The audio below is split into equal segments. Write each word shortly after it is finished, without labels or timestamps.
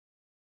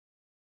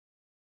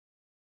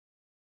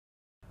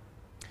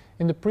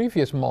In the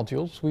previous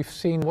modules, we've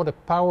seen what a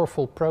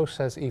powerful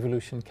process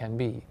evolution can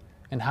be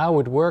and how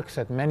it works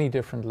at many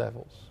different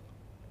levels.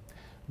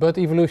 But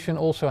evolution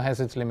also has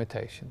its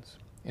limitations.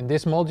 In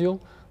this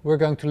module, we're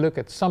going to look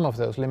at some of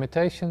those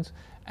limitations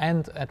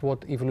and at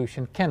what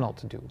evolution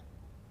cannot do.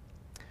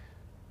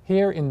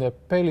 Here in the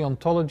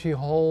paleontology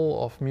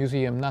hall of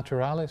Museum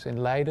Naturalis in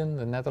Leiden,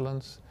 the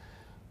Netherlands,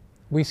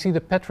 we see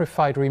the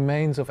petrified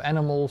remains of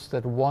animals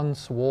that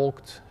once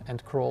walked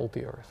and crawled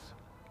the earth.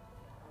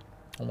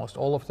 Almost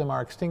all of them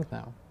are extinct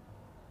now.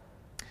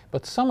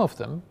 But some of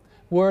them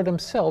were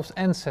themselves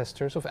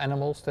ancestors of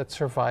animals that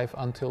survive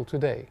until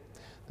today.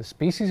 The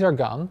species are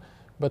gone,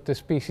 but the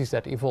species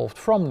that evolved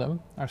from them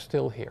are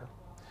still here.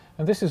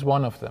 And this is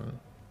one of them.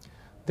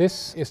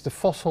 This is the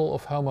fossil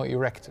of Homo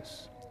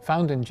erectus,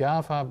 found in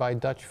Java by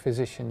Dutch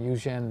physician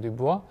Eugène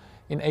Dubois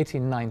in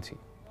 1890.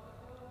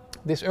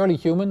 This early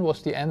human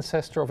was the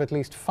ancestor of at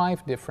least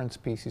 5 different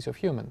species of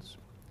humans.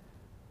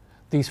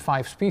 These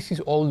 5 species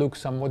all look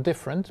somewhat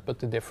different, but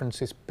the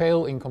difference is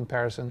pale in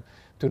comparison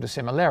to the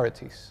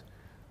similarities.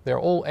 They're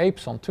all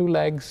apes on 2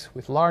 legs,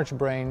 with large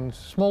brains,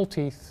 small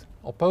teeth,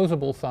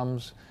 opposable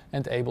thumbs,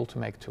 and able to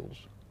make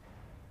tools.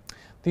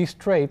 These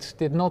traits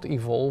did not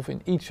evolve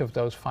in each of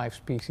those 5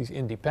 species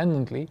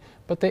independently,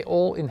 but they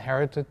all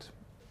inherited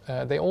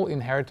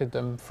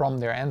them from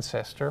their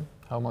ancestor,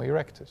 Homo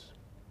erectus.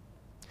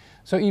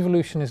 So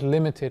evolution is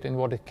limited in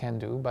what it can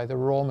do by the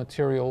raw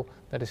material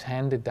that is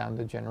handed down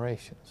the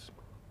generations.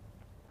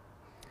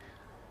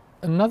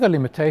 Another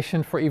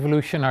limitation for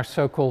evolution are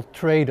so-called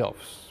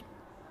trade-offs.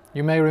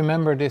 You may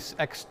remember this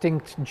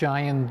extinct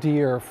giant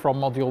deer from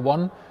Module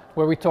 1,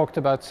 where we talked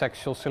about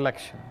sexual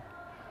selection.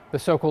 The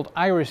so-called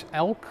Irish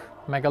elk,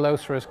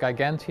 Megaloceros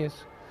giganteus,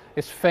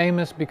 is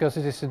famous because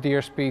it is the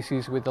deer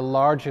species with the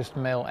largest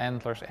male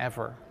antlers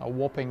ever, a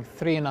whopping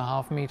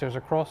 3.5 meters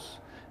across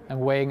and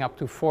weighing up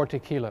to 40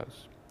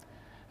 kilos.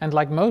 And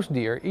like most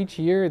deer, each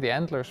year the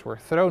antlers were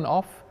thrown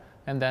off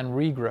and then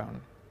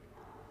regrown.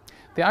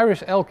 The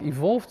Irish elk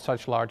evolved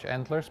such large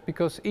antlers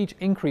because each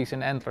increase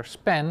in antler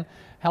span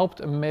helped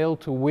a male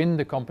to win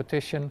the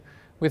competition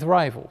with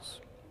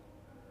rivals.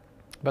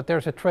 But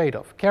there's a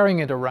trade-off. Carrying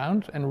it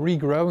around and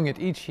regrowing it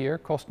each year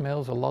cost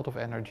males a lot of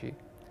energy.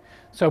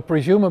 So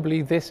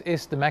presumably this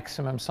is the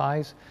maximum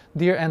size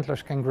deer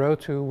antlers can grow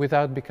to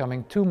without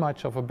becoming too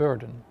much of a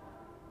burden.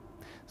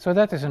 So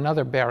that is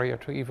another barrier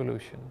to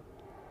evolution.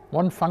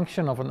 One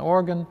function of an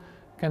organ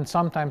can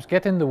sometimes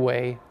get in the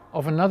way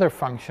of another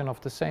function of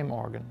the same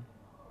organ.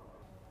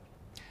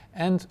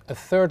 And a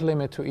third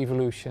limit to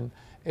evolution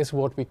is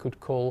what we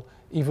could call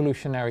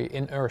evolutionary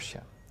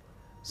inertia.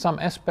 Some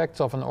aspects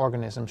of an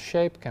organism's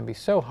shape can be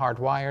so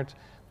hardwired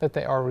that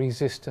they are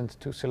resistant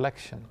to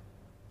selection.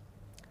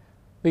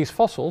 These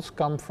fossils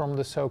come from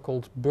the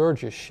so-called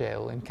Burgess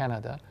Shale in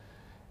Canada,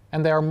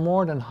 and they are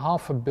more than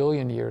 500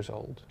 million years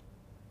old.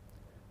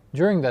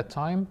 During that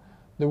time,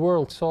 the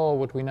world saw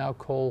what we now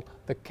call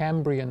the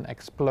Cambrian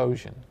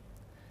explosion.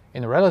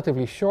 In a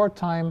relatively short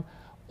time,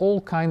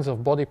 all kinds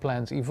of body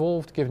plans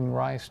evolved, giving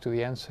rise to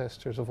the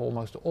ancestors of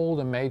almost all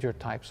the major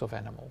types of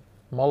animal: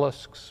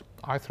 mollusks,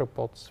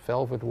 arthropods,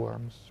 velvet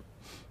worms.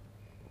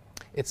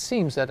 It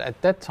seems that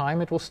at that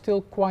time it was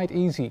still quite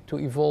easy to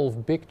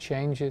evolve big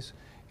changes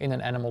in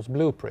an animal's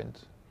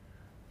blueprint,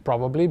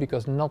 probably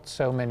because not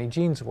so many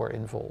genes were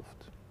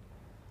involved.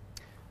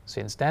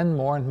 Since then,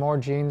 more and more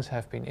genes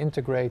have been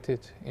integrated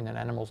in an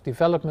animal's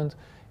development,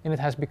 and it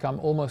has become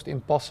almost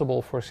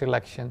impossible for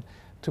selection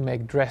to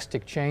make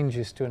drastic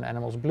changes to an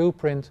animal's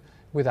blueprint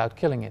without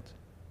killing it.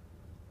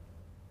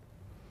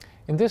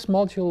 In this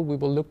module, we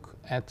will look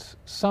at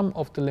some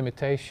of the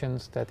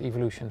limitations that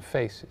evolution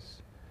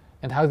faces,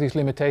 and how these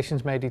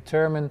limitations may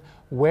determine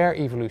where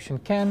evolution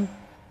can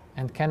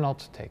and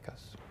cannot take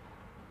us.